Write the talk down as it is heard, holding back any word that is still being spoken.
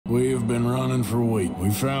We've been running for a week. We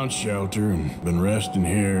found shelter and been resting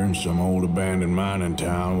here in some old abandoned mining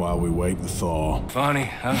town while we wait the thaw. Funny,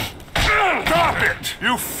 huh? Stop it!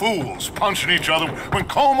 You fools punching each other when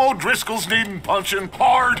Como Driscoll's needing punching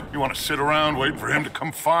hard. You want to sit around waiting for him to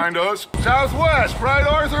come find us? Southwest, right,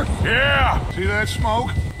 Arthur? Yeah. See that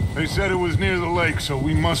smoke? They said it was near the lake, so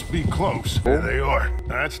we must be close. There they are.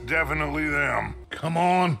 That's definitely them. Come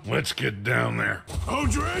on, let's get down there.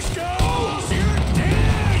 O'Driscoll! You're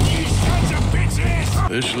dead, you sons of bitches!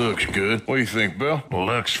 This looks good. What do you think, Bill?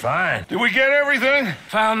 Looks fine. Did we get everything?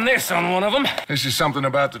 Found this on one of them. This is something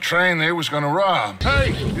about the train they was gonna rob.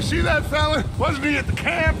 Hey, you see that fella? Wasn't he at the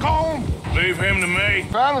camp, Colm? Leave him to me.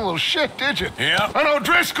 Found a little shit, did you? Yeah. An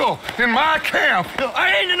O'Driscoll in my camp.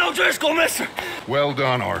 I ain't an O'Driscoll, mister. Well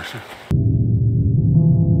done, Arthur.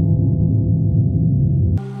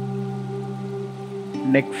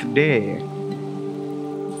 Next day.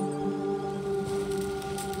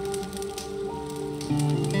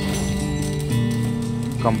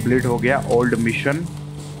 Complete हो गया old mission.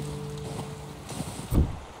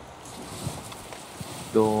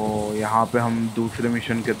 तो यहाँ पे हम दूसरे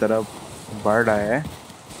mission की तरफ बढ़ रहे हैं।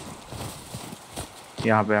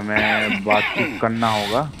 यहाँ पे हमें बातचीत करना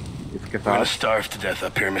होगा इसके साथ। Starve to death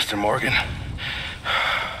up here, Mr. Morgan.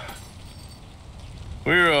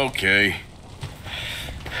 We're okay.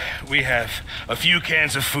 We have a few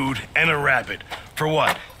cans of food and a rabbit. For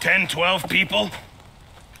what, 10, 12 people?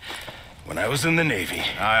 When I was in the Navy.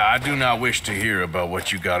 I do not wish to hear about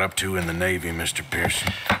what you got up to in the Navy, Mr.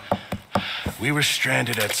 Pearson. We were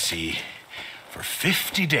stranded at sea for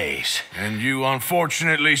 50 days. And you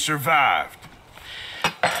unfortunately survived.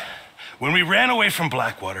 When we ran away from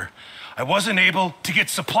Blackwater, I wasn't able to get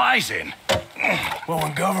supplies in. Well,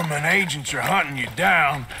 when government agents are hunting you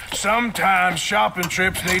down, sometimes shopping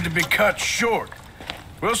trips need to be cut short.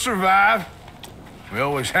 We'll survive. We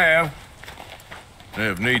always have. And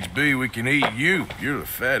if needs be, we can eat you. You're the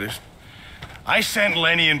fattest. I sent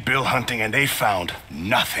Lenny and Bill hunting, and they found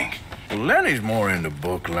nothing. Well, Lenny's more into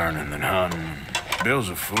book learning than hunting. Bill's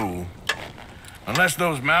a fool. Unless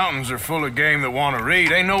those mountains are full of game that want to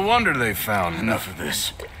read, ain't no wonder they found Enough of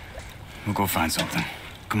this. We'll go find something.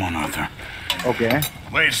 Come on, Arthur. Okay.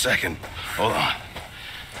 Wait a second. Hold on.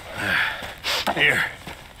 Here.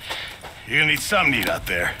 You're gonna need something to eat out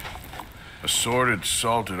there. Assorted,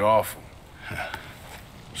 salted offal.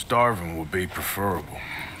 Starving would be preferable.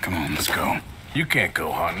 Come on, let's go. You can't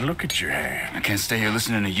go hunting. Look at your hand. I can't stay here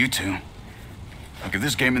listening to you two. Look, if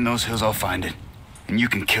there's game in those hills, I'll find it. And you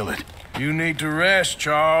can kill it. You need to rest,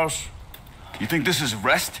 Charles. You think this is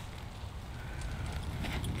rest?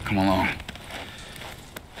 Come along.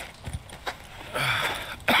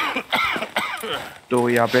 तो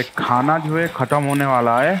यहाँ पे खाना जो है खत्म होने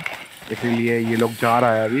वाला है, इसलिए ये लोग जा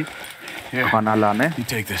रहा है अभी खाना लाने। You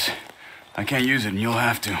take this. I can't use it, and you'll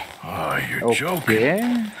have to. Oh, you're joking. Okay.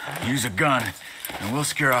 Use a gun, and we'll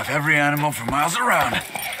scare off every animal for miles around.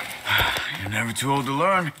 You're never too old to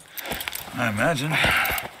learn, I imagine.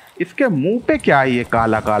 इसके मुंह पे क्या है ये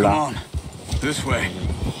काला काला? Come on, this way.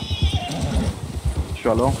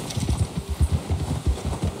 चलो।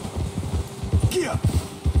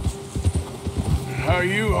 How are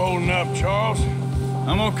you holding up, Charles?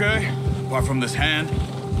 I'm okay, apart from this hand.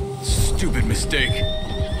 Stupid mistake.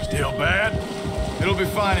 Still bad? It'll be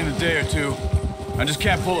fine in a day or two. I just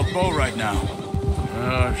can't pull a bow right now.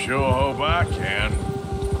 I sure hope I can.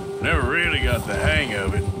 Never really got the hang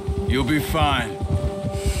of it. You'll be fine.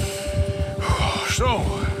 So,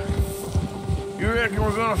 you reckon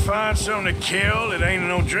we're gonna find something to kill that ain't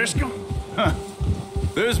an O'Driscoll? Huh.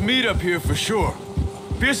 There's meat up here for sure.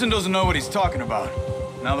 Pearson doesn't know what he's talking about.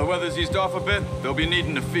 Now the weather's eased off a bit, they'll be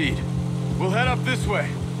needing to feed. We'll head up this way,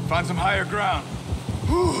 find some higher ground.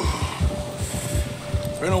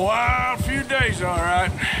 Been a wild few days, all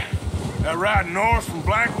right. That ride north from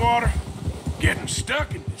Blackwater, getting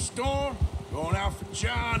stuck in the storm, going out for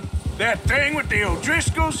John, that thing with the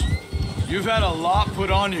O'Driscolls. You've had a lot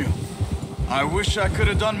put on you. I wish I could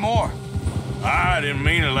have done more. I didn't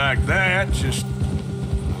mean it like that, just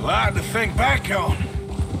a lot to think back on.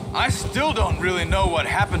 I still don't really know what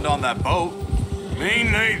happened on that boat. Me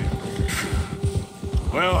neither.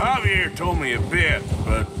 Well, Javier told me a bit,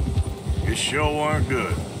 but it sure weren't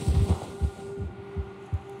good.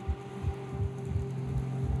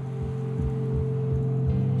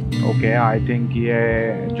 Okay, I think ये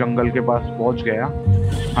जंगल के पास पहुंच गया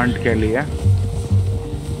Hunt के लिए।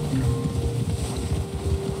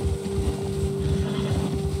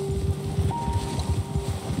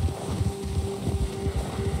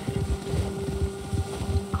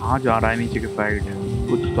 कहाँ जा रहा है नीचे के साइड?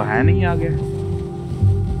 कुछ तो है नहीं आगे।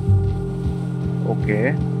 ओके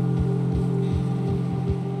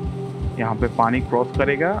यहाँ पे पानी क्रॉस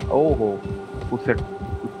करेगा। ओहो, उससे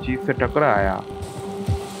उस चीज से टकराया।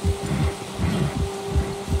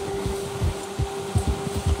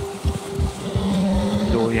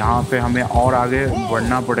 तो यहाँ पे हमें और आगे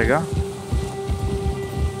बढ़ना पड़ेगा।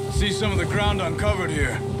 See some of the ground uncovered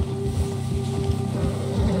here.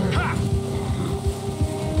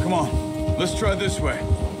 Come on, let's try this way.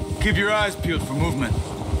 Keep your eyes peeled for movement.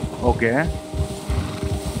 Okay.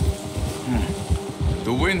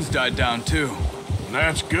 The wind's died down too.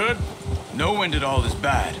 That's good. No wind at all is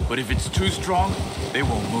bad, but if it's too strong, they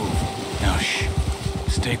won't move. Now shh,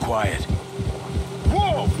 stay quiet.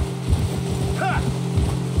 Whoa! Ha!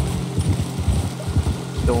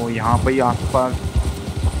 तो यहाँ पे आसपास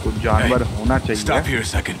कुछ जानवर होना चाहिए। Stop here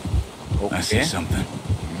a second. Okay. I see something.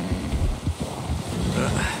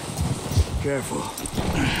 Careful.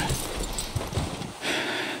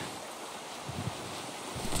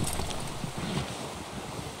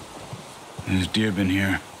 There's deer been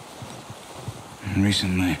here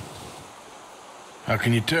recently. How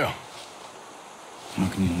can you tell? How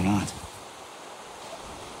can you not?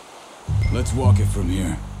 Let's walk it from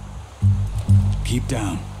here. Keep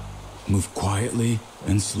down. Move quietly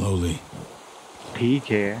and slowly.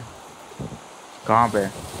 ठीक है। कहाँ पे?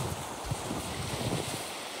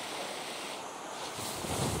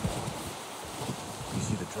 You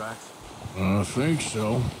see the tracks? I think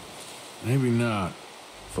so. Maybe not.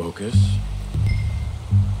 Focus.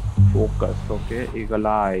 Focus, okay. Eagle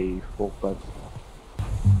eye, focus.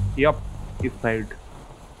 Yep, this side.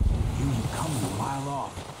 You coming a mile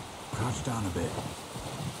off. Crouch down a bit.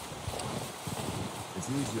 It's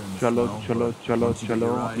easier in the चलो snow, चलो but चलो once you get चलो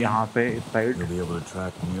your eye in, यहाँ पे इस side. you'll be able to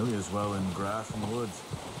track nearly as well in grass and woods.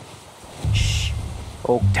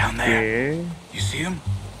 Down there. Okay. You see him?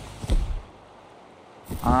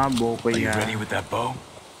 हाँ वो Are कोई you है। ready with that bow?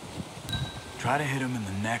 Try to hit him in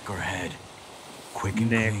the neck or head. Quick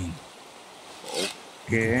and Neck. clean.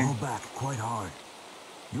 Okay. Pull back quite hard.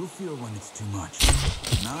 You'll feel when it's too much.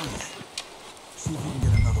 Nice. See if you can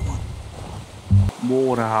get another one.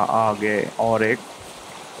 वो रहा आगे और एक।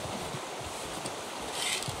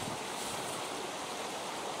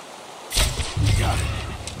 Got it.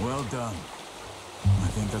 Well done. I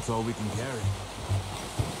think that's all we can carry.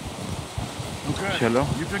 Okay. चलो।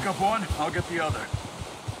 You pick up one, I'll get the other.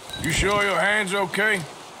 You sure your hand's okay?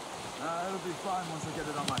 It'll be fine once I get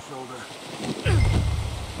it on my shoulder.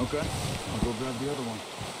 Okay, I'll go grab the other one.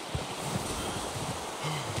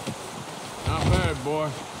 Not bad, boy.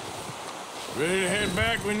 Ready to head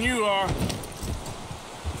back when you are.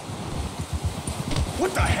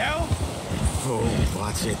 What the hell? Oh,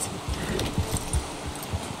 watch it.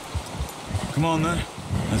 Come on then,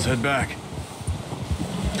 let's head back.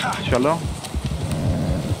 चलो।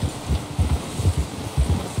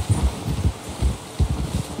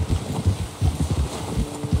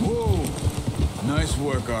 Whoa! Nice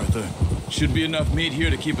work, Arthur. Should be enough meat here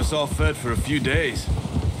to keep us all fed for a few days.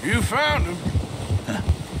 You found him.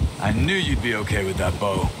 I knew you'd be okay with that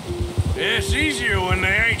bow. It's easier when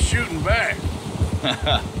they ain't shooting back.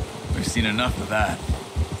 We've seen enough of that.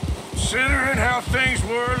 Considering how things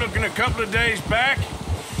were looking a couple of days back,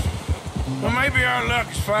 well, maybe our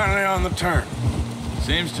luck is finally on the turn.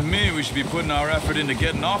 Seems to me we should be putting our effort into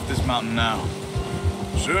getting off this mountain now.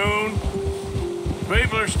 Soon.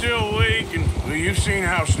 People are still weak, and well, you've seen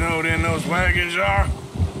how snowed in those wagons are.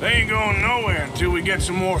 They ain't going nowhere until we get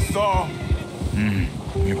some more thaw.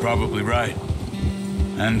 You're probably right.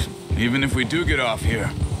 And even if we do get off here,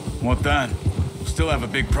 what then? We'll still have a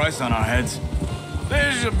big price on our heads.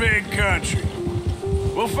 This is a big country.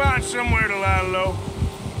 We'll find somewhere to lie low.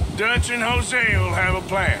 Dutch and Jose will have a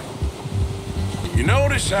plan. You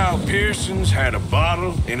notice how Pearson's had a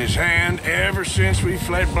bottle in his hand ever since we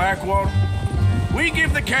fled Blackwater? We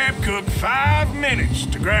give the camp cook 5 minutes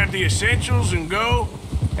to grab the essentials and go,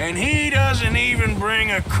 and he doesn't even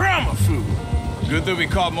bring a crumb of food. Good that we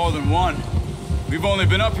caught more than one. We've only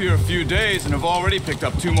been up here a few days and have already picked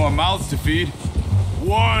up 2 more mouths to feed.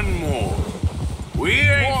 One more. We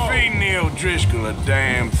ain't feeding the O'Driscoll a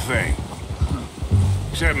damn thing.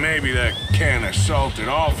 Except maybe that can of salted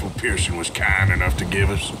offal Pearson was kind enough to give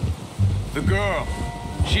us. The girl,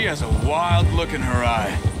 she has a wild look in her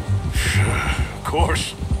eye. Of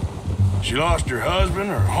course. She lost her husband,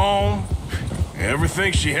 her home,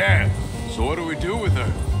 everything she had. So what do we do with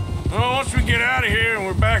her? Well, once we get out of here and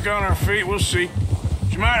we're back on our feet, we'll see.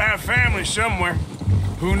 She might have family somewhere.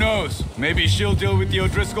 Who knows? Maybe she'll deal with the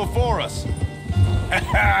O'Driscoll for us.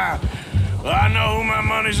 Well, I know who my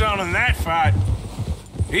money's on in that fight.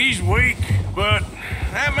 He's weak, but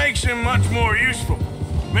that makes him much more useful.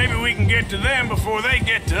 Maybe we can get to them before they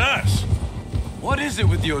get to us. What is it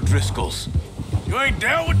with the O'Driscolls? You ain't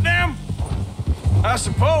dealt with them? I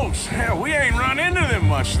suppose. Hell, we ain't run into them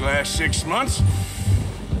much the last 6 months.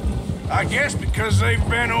 I guess because they've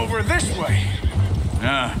been over this way.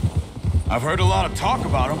 Yeah. I've heard a lot of talk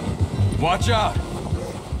about them. Watch out.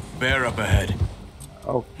 Bear up ahead.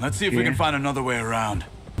 Okay. Let's see if we can find another way around.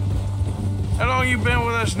 How long you been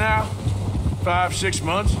with us now? 5, 6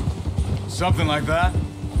 months? Something like that?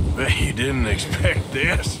 Bet you didn't expect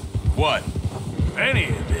this. What? Any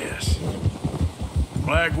of this.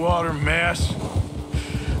 Blackwater mess.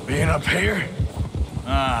 Being up here.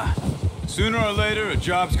 Sooner or later, a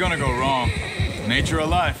job's gonna go wrong. Nature of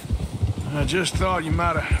life. I just thought you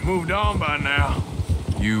might have moved on by now.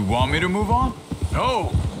 You want me to move on?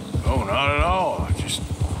 No. No, not at all.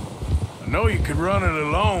 I know you could run it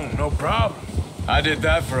alone, no problem. I did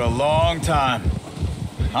that for a long time.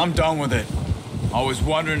 I'm done with it. Always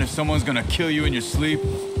wondering if someone's gonna kill you in your sleep.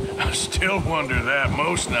 I still wonder that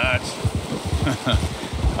most nights.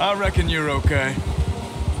 I reckon you're okay.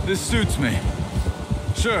 This suits me.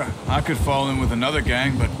 Sure, I could fall in with another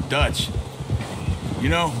gang, but Dutch... You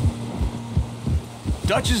know,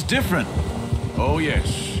 Dutch is different. Oh,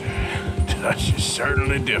 yes. Dutch is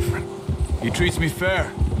certainly different. He treats me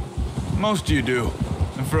fair. Most of you do.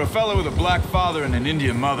 And for a fellow with a black father and an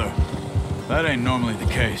Indian mother, that ain't normally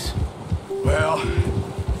the case. Well,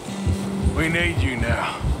 we need you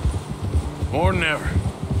now. More than ever.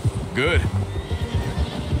 Good.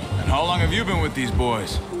 And how long have you been with these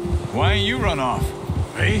boys? Why ain't you run off?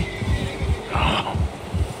 Me? Oh,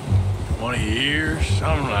 20 years,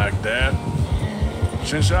 something like that.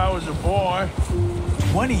 Since I was a boy.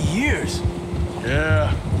 20 years?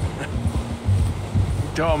 Yeah.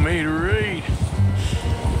 He taught me to read.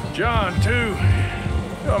 John, too.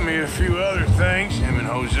 Taught me a few other things, him and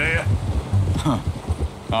Hosea. Huh.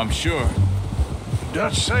 I'm sure.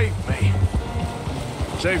 Dutch saved me.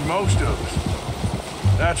 Saved most of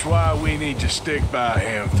us. That's why we need to stick by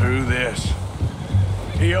him through this.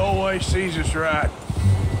 He always sees us right.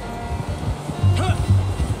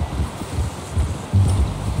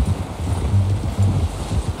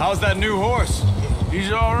 How's that new horse?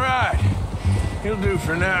 He's all right. He'll do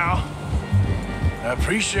for now. I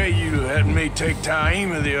appreciate you letting me take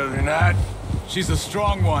Taima the other night. She's a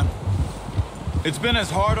strong one. It's been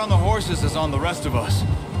as hard on the horses as on the rest of us.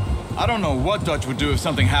 I don't know what Dutch would do if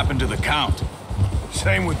something happened to the Count.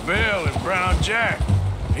 Same with Bill and Brown Jack.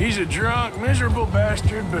 He's a drunk, miserable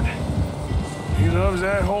bastard, but he loves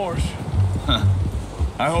that horse. Huh.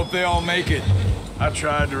 I hope they all make it. I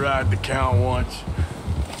tried to ride the Count once.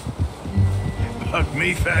 He bucked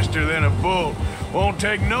me faster than a bull. Won't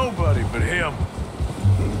take nobody but him.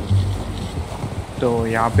 तो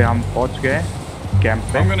यहाँ पे हम पहुँच गए camp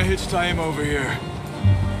पे. I'm gonna hitch Taima over here.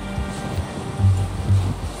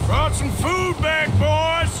 Brought some food back,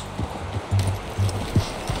 boys.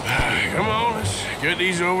 Come on, let's get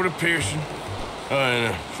these over to Pearson.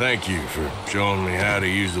 And thank you for showing me how to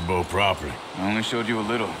use the bow properly. I only showed you a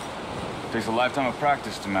little. Takes a lifetime of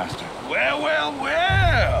practice to master. Well, well,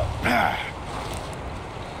 well.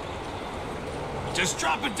 Just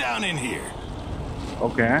drop it down in here.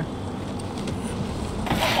 Okay.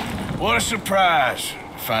 What a surprise.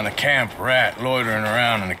 Find a camp rat loitering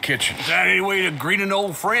around in the kitchen. Is that any way to greet an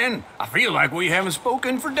old friend? I feel like we haven't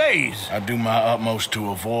spoken for days. I do my utmost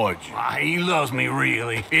to avoid you. He loves me,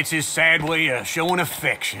 really. It's his sad way of showing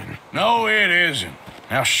affection. No, it isn't.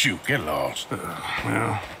 Now shoot, get lost.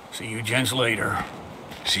 Well, see you gents later.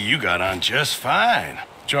 See, you got on just fine.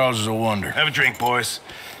 Charles is a wonder. Have a drink, boys.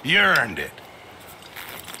 You earned it.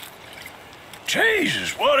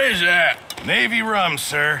 Jesus, what is that? Navy rum,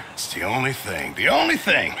 sir. It's the only thing. The only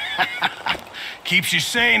thing. Keeps you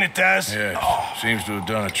sane, it does. Yeah, seems to have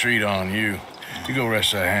done a treat on you. You go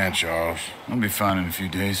rest that hand, Charles. I'll be fine in a few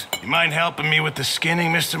days. You mind helping me with the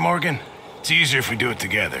skinning, Mr. Morgan? It's easier if we do it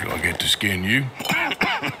together. Do I get to skin you?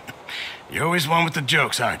 You're always one with the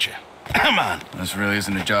jokes, aren't you? Come on. This really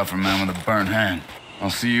isn't a job for a man with a burnt hand. I'll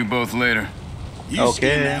see you both later. You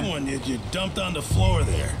skinned that one that you dumped on the floor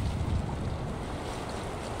there.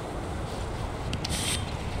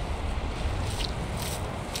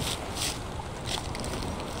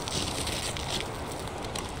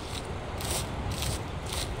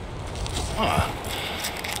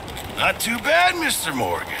 Not too bad, Mr.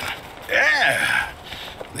 Morgan. Yeah.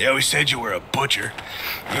 They always said you were a butcher.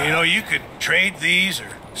 You know, you could trade these or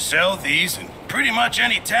sell these in pretty much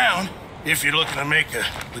any town. If you're looking to make a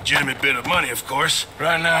legitimate bit of money, of course.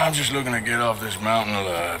 Right now, I'm just looking to get off this mountain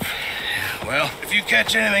alive. Well, if you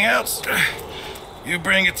catch anything else, you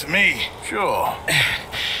bring it to me. Sure.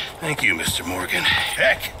 Thank you, Mr. Morgan.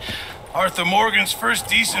 Heck, Arthur Morgan's first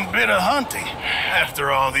decent bit of hunting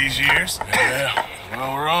after all these years. Yeah,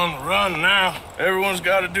 well, we're on the run now. Everyone's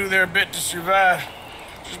got to do their bit to survive.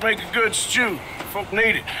 Just make a good stew. Folk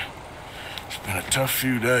need it. It's been a tough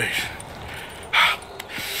few days.